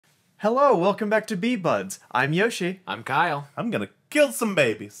Hello, welcome back to Bee Buds. I'm Yoshi. I'm Kyle. I'm gonna kill some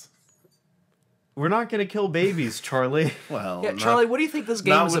babies. We're not gonna kill babies, Charlie. Well, Yeah, Charlie, what do you think this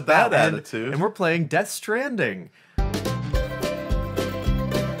game is with about? that attitude. And we're playing Death Stranding.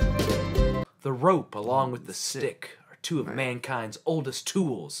 The rope, along with the stick, are two of mankind's oldest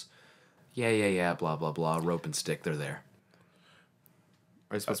tools. Yeah, blah, blah, blah. Rope and stick, they're there.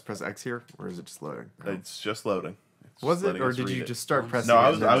 Are you supposed to press X here, or is it just loading? It's just loading. It's Was just it, letting or us did read you it. just start pressing No,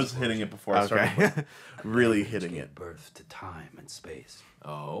 it? I was hitting it before I started Okay. really hitting it. Birth to time and space.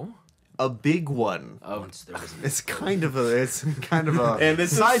 Oh? A big one. Once there was an It's kind of a And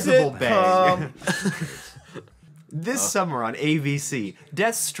it's a sizable bag. sitcom. This summer on ABC,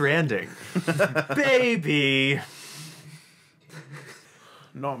 Death Stranding. Baby.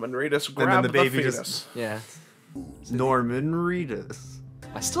 Norman Reedus then grabbed the the baby fetus. just- Yeah. Norman Reedus.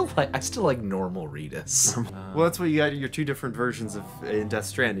 I still like normal Reedus. Well, that's what you got. Your two different versions of in Death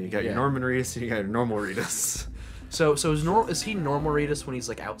Stranding. You got your Yeah. Norman Reedus and you got your normal Reedus. So is he normal Reedus when he's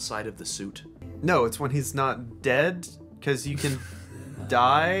like outside of the suit? No, it's when he's not dead, because you can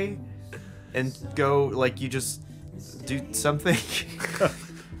die and go, like, you just do something.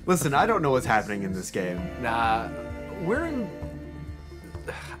 Listen, I don't know what's happening in this game. Nah, we're in...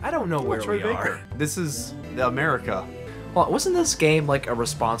 I don't know where Troy we Baker. are. This is America. Well, wasn't this game like a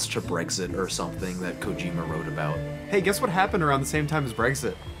response to Brexit or something that Kojima wrote about? Hey, guess what happened around the same time as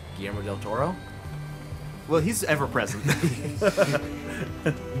Brexit? Guillermo del Toro? Well, he's ever present.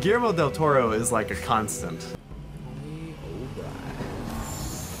 Guillermo del Toro is like a constant.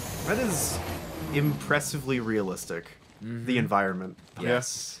 That is impressively realistic. The environment.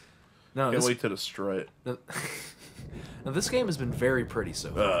 Yes. No, Can't this, wait to destroy it. now, this game has been very pretty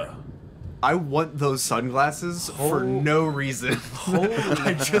so far. I want those sunglasses for no reason.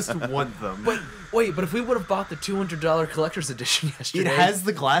 I just want them. But wait, but if we would have bought the $200 collector's edition yesterday, It has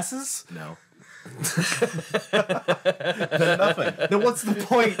the glasses? no. Then nothing. Then what's the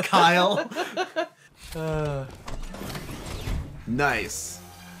point, Kyle? Nice.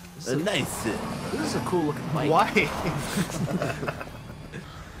 Nice. This is a cool looking bike. Why?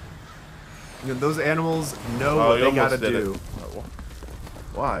 You know, those animals know Oh, what you they gotta almost did do. it.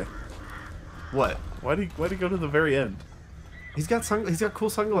 Why? What? Why'd he go to the very end? He's got cool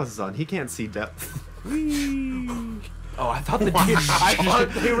sunglasses on. He can't see depth. Oh, I thought I thought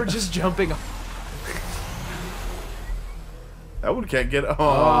they were just jumping. That one can't get.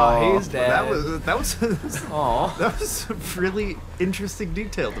 Oh, he's dead. That was Aw. that was a really interesting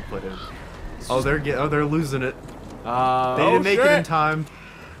detail to put in. Oh, they're losing it. They didn't make it in shit. time.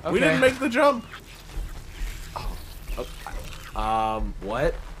 We didn't make the jump.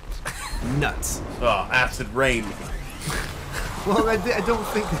 What? Nuts. Oh, acid rain. Well, I don't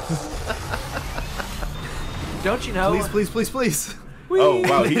think. Don't you know? Please. Oh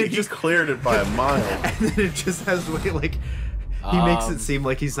wow, he Just- cleared it by a mile. And then it just has the way, like, he makes it seem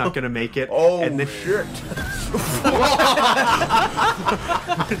like he's not gonna make it. Oh and then shit!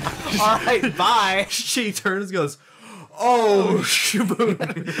 All right, bye. she turns and goes, "Oh, shaboom."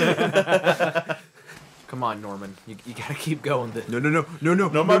 Come on, Norman. You gotta keep going. No,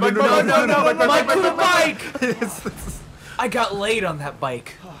 my bike, My bike! It's- I got laid on that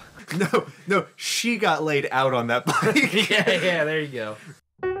bike. no, she got laid out on that bike. yeah, there you go.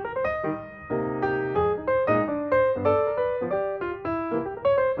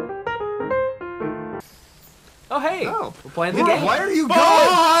 Oh, hey. Oh. We're playing the game. Why are you going?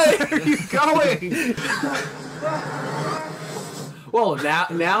 Where are you going? Well,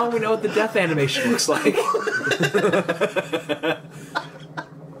 now we know what the death animation looks like.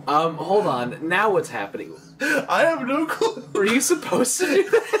 Hold on. Now what's happening? I have no clue. Were you supposed to do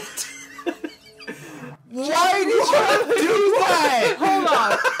that? Why did you do that?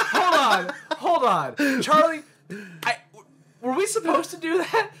 Hold on. Charlie, were we supposed to do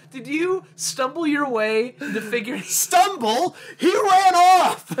that? Did you stumble your way to figure... Stumble? He ran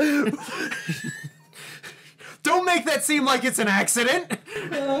off. Don't make that seem like it's an accident.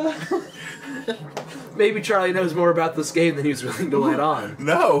 Maybe Charlie knows more about this game than he was willing to let on.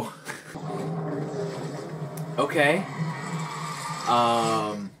 No. Okay.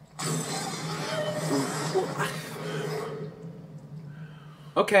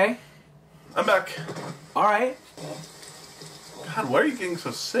 Okay. I'm back. Alright. God, why are you getting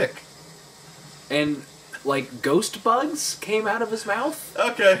so sick? And, like, ghost bugs came out of his mouth?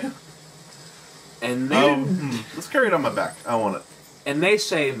 Okay. And they, Let's carry it on my back. I want it. and they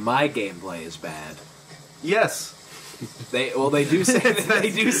say my gameplay is bad. Yes. They do say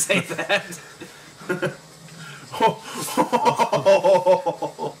they do say that.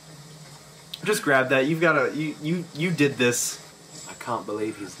 Just grab that. You've got to. You did this. I can't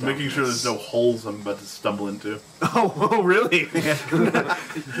believe he's done Making sure there's no holes I'm about to stumble into. Oh, really? You I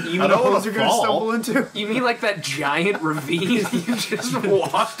The don't holes want you're to gonna fall. stumble into? You mean like that giant ravine you just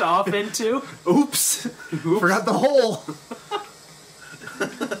walked off into? Oops. Forgot the hole.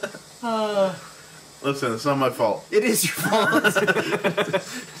 Listen, it's not my fault. It is your fault.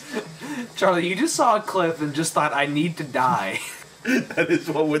 Charlie, you just saw a cliff and just thought, I need to die. That is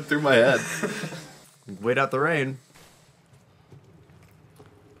what went through my head. Wait out the rain.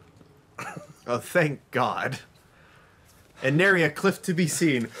 Oh, thank God. And nary a cliff to be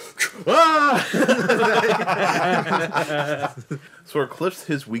seen. Ah! So are cliffs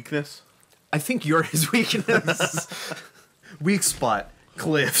his weakness? I think you're his weakness. Weak spot.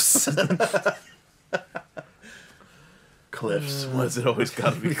 Cliffs. Cliffs. Why has it always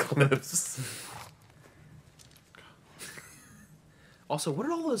got to be cliffs? Also, what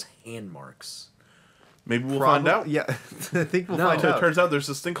are all those hand marks? Maybe we'll find out. Yeah, I think we'll No. find So it out. turns out there's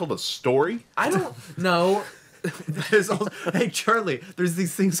this thing called a story. I don't know. There's also, hey, Charlie, there's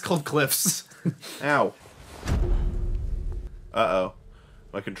these things called cliffs. Ow. Uh-oh.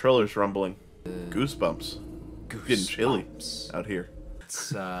 My controller's rumbling. Goosebumps. Getting chilly out here.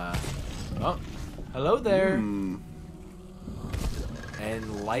 It's, oh, hello there.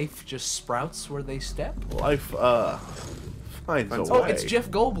 And life just sprouts where they step. Life, finds a Oh, way. it's Jeff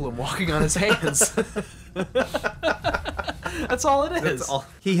Goldblum walking on his hands. That's all it is. That's all.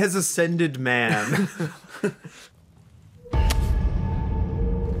 He has ascended man.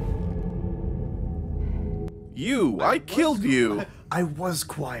 You! I killed you! I was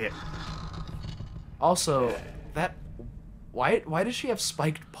quiet. Also, that why does she have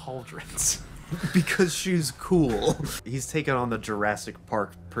spiked pauldrons? Because she's cool. He's taken on the Jurassic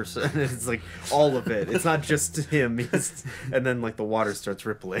Park person. It's like all of it. It's not just him. And then like the water starts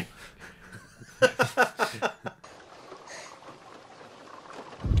rippling.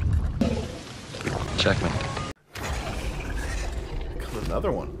 Checkmate. Got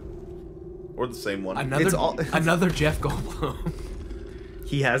another one. Or the same one. Another Jeff Goldblum.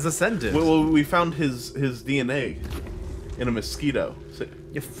 He has ascended. Well, we found his DNA in a mosquito. So-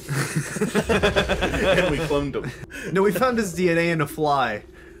 and we cloned him. No, we found his DNA in a fly.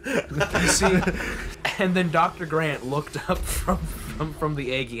 You see, and then Dr. Grant looked up from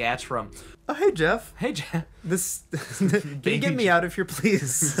the egg he hatched from. Oh, hey, Jeff. Hey, Jeff. This. Can you get me out of here,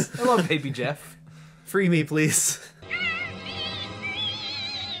 please? Hello, baby Jeff. Free me, please.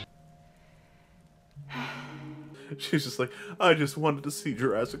 She's just like, I just wanted to see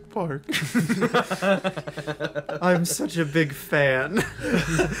Jurassic Park. I'm such a big fan.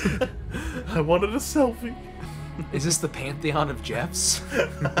 I wanted a selfie. Is this the pantheon of Jeffs?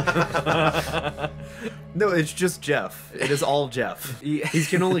 No, it's just Jeff. It is all Jeff. He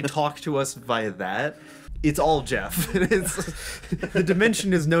can only talk to us via that. It's all Jeff. The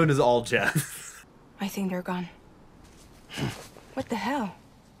dimension is known as all Jeff. I think they're gone. What the hell?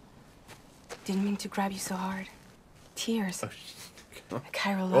 Didn't mean to grab you so hard. Tears. A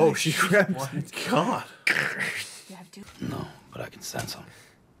chiral Oh, love. she grabbed. God. You have to. No, but I can sense them.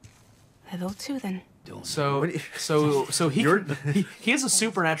 Level 2 then. So he has a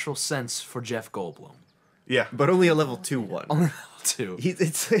supernatural sense for Jeff Goldblum. Yeah. But only a level 2 one. Only level 2.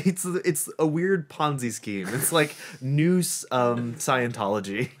 It's a weird Ponzi scheme. It's like new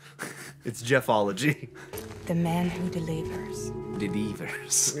Scientology. It's Jeffology. The man who delivers.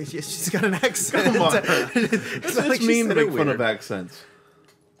 Delivers. Yeah, she's got an accent. Come on. It's not It's like she mean to said it make fun of weird. accents.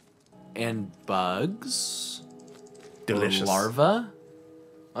 And bugs. Delicious. Larva.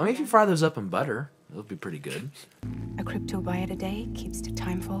 I mean, if you fry those up in butter, it'll be pretty good. A cryptobite a day keeps the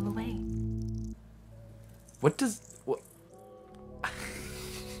time fall away. What does... What?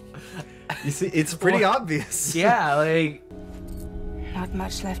 You see, it's pretty obvious. Yeah, like... Not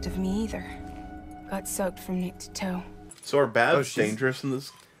much left of me either. Got soaked from neck to toe. So are baths Oh, she's- dangerous in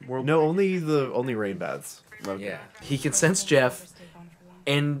this world? No, only rain baths. Okay. Yeah. He can sense Jeff,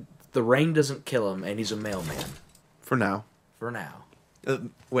 and the rain doesn't kill him, and he's a mailman. For now. For now.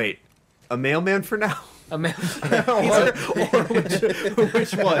 Wait, a mailman for now? A mailman. or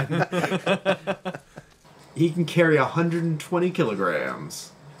which one? He can carry 120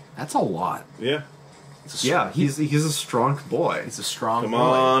 kilograms. That's a lot. Yeah. Yeah, he's a strong boy. He's a strong Come boy.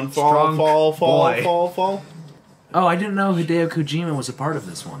 on, Strong fall. boy. Oh, I didn't know Hideo Kojima was a part of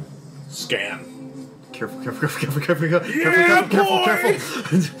this one. Scan. Careful. Yeah,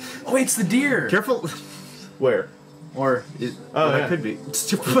 Oh, it's the deer. Careful. Where? Or Oh, that yeah. could be.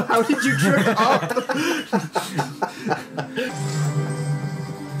 How did you trip up?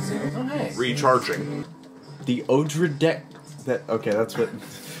 Oh, hey. Recharging. The Odra deck. That's what.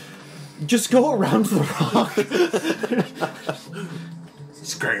 Just go around the rock.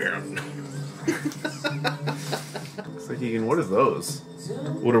 Scram. It's like you can. What are those?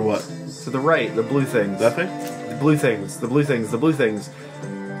 What or what? To the right, the blue things. That thing? The blue things. The blue things. The blue things.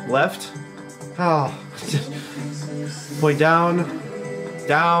 Left. Oh. Point down.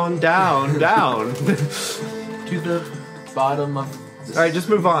 Down. Down. Down. To the bottom of. All right, just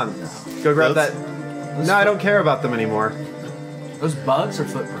move on. Go grab Those? that. No, I don't care about them anymore. Those bugs or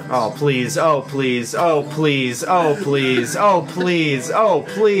footprints? Oh please! Oh please! Oh please! Oh please! Oh please! Oh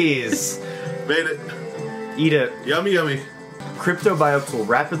please! Made it. Eat it. Yummy, yummy. Cryptobiotes will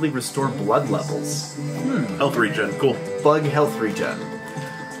rapidly restore blood levels. Health regen. Cool. Bug health regen.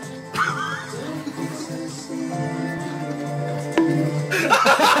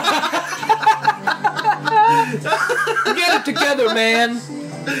 Get it together, man!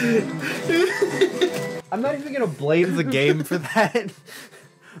 I'm not even gonna blame the game for that,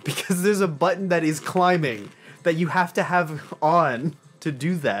 because there's a button that is climbing that you have to have on to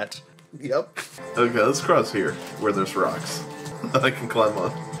do that. Yep. Okay, let's cross here, where there's rocks. That I can climb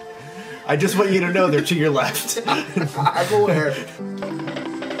on. I just want you to know they're to your left. I'm aware.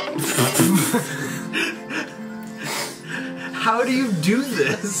 How do you do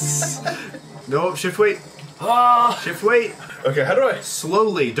this? No, shift wait. Shift wait. Okay, how do I...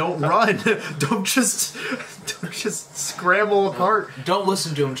 Slowly, don't run. Don't just scramble apart. Don't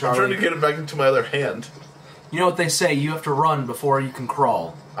listen to him, I'm trying Charlie. to get it back into my other hand. You know what they say, you have to run before you can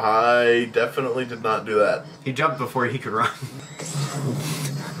crawl. I definitely did not do that. He jumped before he could run.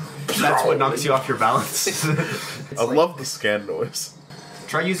 That's what knocks you off your balance. I love the scan noise.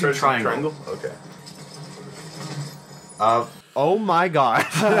 Try using triangle. Okay. Oh my god.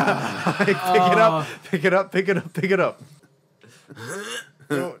 Pick it up, pick it up, pick it up, pick it up.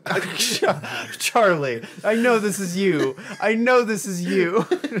 Charlie, I know this is you. I know this is you.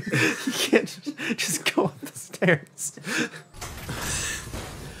 You can't just go up the stairs.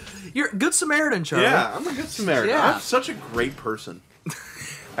 You're a good Samaritan, Charlie. Yeah, I'm a good Samaritan. Yeah. I'm such a great person.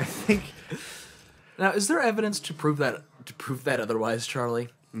 I think Now, is there evidence to prove that otherwise, Charlie?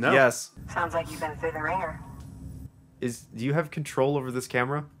 No. yes. Sounds like you've been through the ringer. Do you have control over this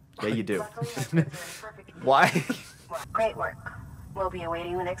camera? Yeah, you do. Luckily, I've been perfect. Why? Well, great work. We'll be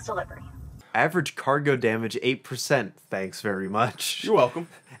awaiting the next delivery. Average cargo damage 8%. Thanks very much. You're welcome.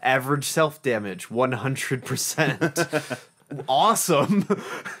 Average self damage 100%. Awesome.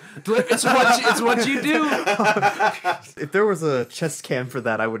 It's what you do. If there was a chest cam for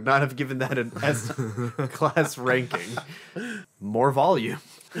that, I would not have given that an S class ranking. More volume.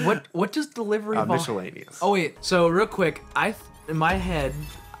 What does delivery Miscellaneous. Oh wait, so real quick, in my head,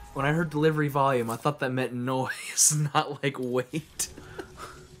 when I heard delivery volume, I thought that meant noise, not like weight.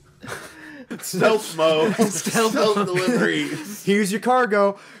 Stealth mode. Stealth delivery. Here's your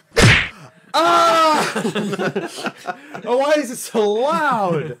cargo. Ah! Oh, why is it so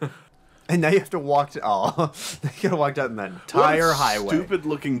loud? And now you have to walk to. Oh, you gotta walk down that entire highway. Stupid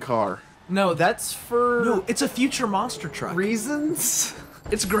looking car. No, That's for no, it's a future monster truck. reasons.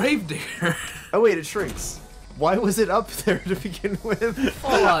 It's Gravedigger. Oh wait, it shrinks. Why was it up there to begin with?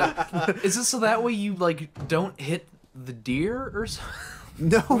 Hold on. Is this so that way you like don't hit the deer or something?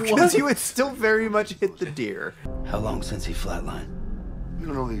 No, because you would still very much hit the deer. How long since he flatlined? We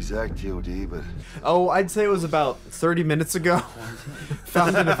don't know the exact TOD, but Oh, I'd say it was about 30 minutes ago.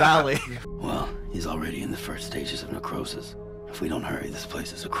 Found in a valley. Well, he's already in the first stages of necrosis. If we don't hurry, this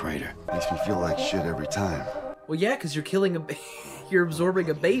place is a crater. makes me feel like shit every time. Well, yeah, because you're killing you're absorbing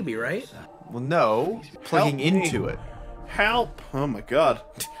a baby, right? Well, no, plugging Help me. into it. Help. Oh my god.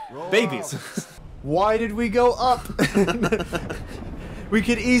 Babies. Why did we go up? We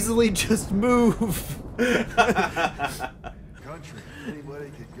could easily just move. Anybody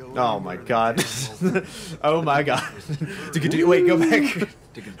could go Oh my god. Oh my god. Wait, go back.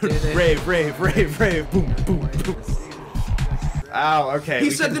 Rave, rave, rave, rave. Boom, boom, boom. Ow, okay. He we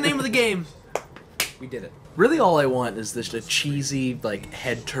said can- the name of the game. We did it. Really, all I want is just a cheesy like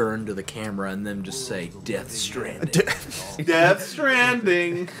head turn to the camera and then just say "Death Stranding." Death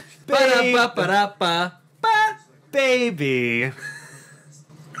Stranding. Ba-da-ba-ba-da-ba. Ba. Baby.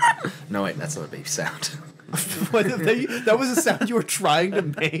 No, wait, that's not a baby sound. What, that was a sound you were trying to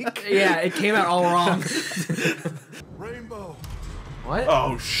make? Yeah, it came out all wrong. Rainbow. What?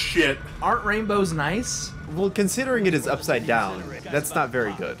 Oh shit. Aren't rainbows nice? Well, considering it is upside down, that's not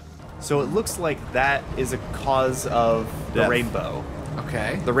very good. So it looks like that is a cause of the Death. rainbow.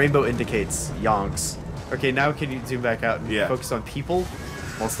 Okay. The rainbow indicates yonks. Okay, now can you zoom back out and Yeah. focus on people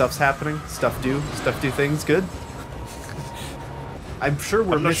while stuff's happening? Stuff do things. Good. I'm sure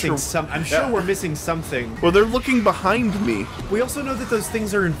we're I'm not missing sure- some. I'm sure Yeah. we're missing something. Well, they're looking behind me. We also know that those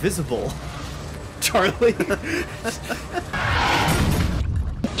things are invisible. Charlie.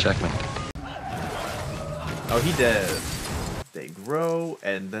 Checkmate. Oh, he dead. They grow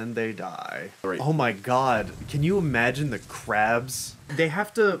and then they die. Right. Oh my god. Can you imagine the crabs? They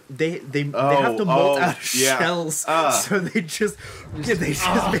have to they have to molt out of shells. So they just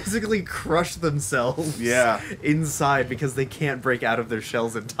basically crush themselves inside because they can't break out of their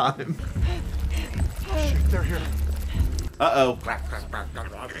shells in time. They're here. Uh-oh.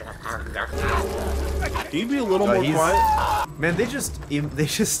 Can you be a little more quiet? Man, they just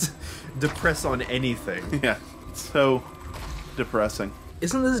depress on anything. Yeah. So depressing.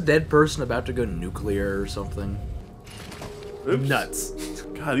 Isn't this dead person about to go nuclear or something? Oops. Nuts.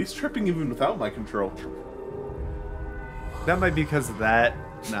 God, he's tripping even without my control. That might be because of that.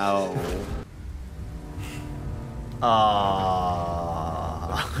 No.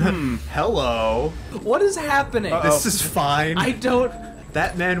 Hello. What is happening? This is fine. I don't...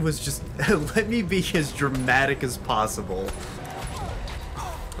 That man was just... Let me be as dramatic as possible.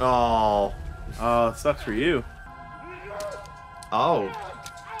 Oh. Sucks for you. Oh.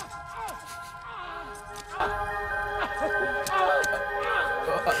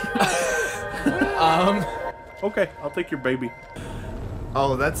 Okay, I'll take your baby.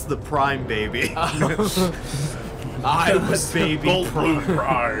 Oh, that's the prime baby. I was baby Blue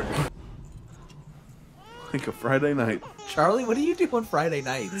Prime. Like a Friday night. Charlie, what do you do on Friday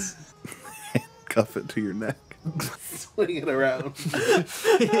nights? Cuff it to your neck. Swing it around.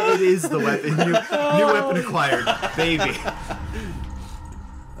 It is the weapon. New weapon acquired. Baby.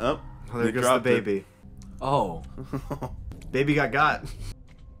 Oh, There goes the baby. Oh. Baby got.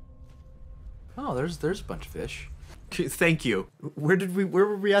 Oh, there's a bunch of fish. Thank you. Where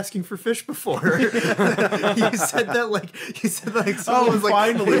were we asking for fish before? You said that like someone was like,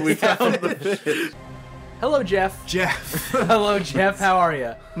 finally we found the fish. Hello, Jeff. Jeff. Hello, Jeff. How are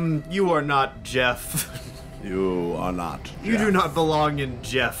you? You are not Jeff. You are not. You do not belong in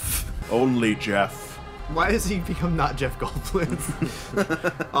Jeff. Only Jeff. Why has he become not Jeff Goldblum?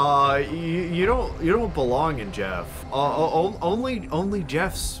 You don't belong in Jeff. Only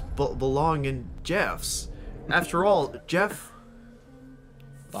Jeffs belong in Jeffs. After all, Jeff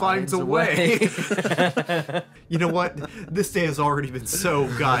finds a way. You know what? This day has already been so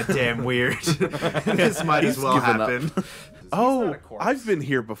goddamn weird. This might as well given up. happen. Oh, I've been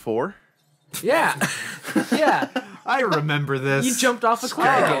here before. Yeah. Yeah. I remember this. You jumped off a cliff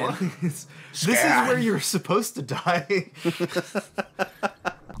again. This is where you're supposed to die.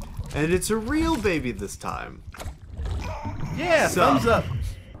 And it's a real baby this time. Yeah, thumbs up.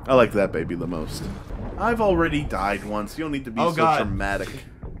 I like that baby the most. I've already died once. You don't need to be so dramatic.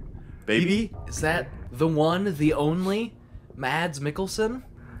 Baby? Is that the one, the only Mads Mikkelsen?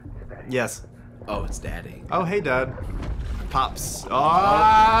 Yes. Oh, it's Daddy. Oh, hey, Dad. Pops.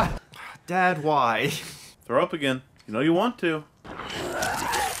 Ah! Dad, why? Throw up again. You know you want to.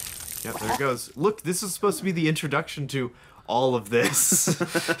 Yep, there it goes. Look, this is supposed to be the introduction to all of this.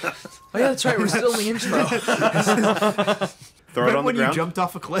 Oh yeah, that's right. We're still in the intro. Throw it on the when you ground. jumped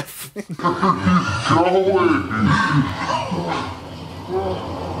off a cliff?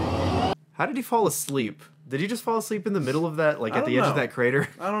 How did he fall asleep? Did he just fall asleep in the middle of that, like at the edge of that crater?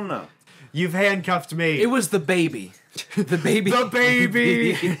 I don't know. You've handcuffed me. It was the baby. The baby. The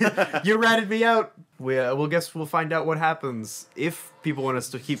baby! You ratted me out. We'll find out what happens if people want us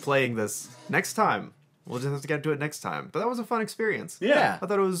to keep playing this next time. We'll just have to get to it next time. But that was a fun experience. Yeah. I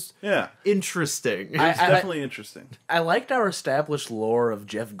thought it was interesting. It's definitely interesting. I liked our established lore of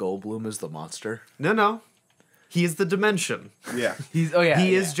Jeff Goldblum as the monster. No. He is the dimension. Yeah.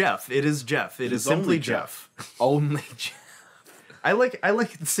 He is Jeff. It is Jeff. It is simply only Jeff. Only Jeff. I like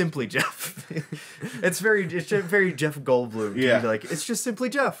simply Jeff. It's very Jeff Goldblum. Yeah. To be like, it's just simply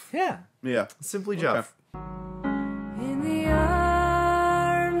Jeff. Yeah. Yeah. Simply Jeff. In the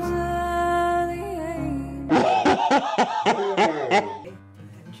arms of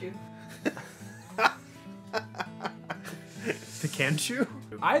The Kanchu?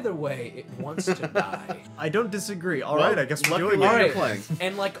 Either way, it wants to die. I don't disagree. All right, I guess we're lucky doing you're it. Alright. playing.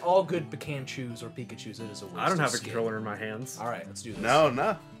 And like all good Pikanchus or Pikachus, it is a waste I don't have a skin. controller in my hands. Alright, let's do this. No.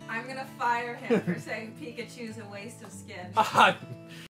 I'm gonna fire him for saying Pikachu's a waste of skin. Ah,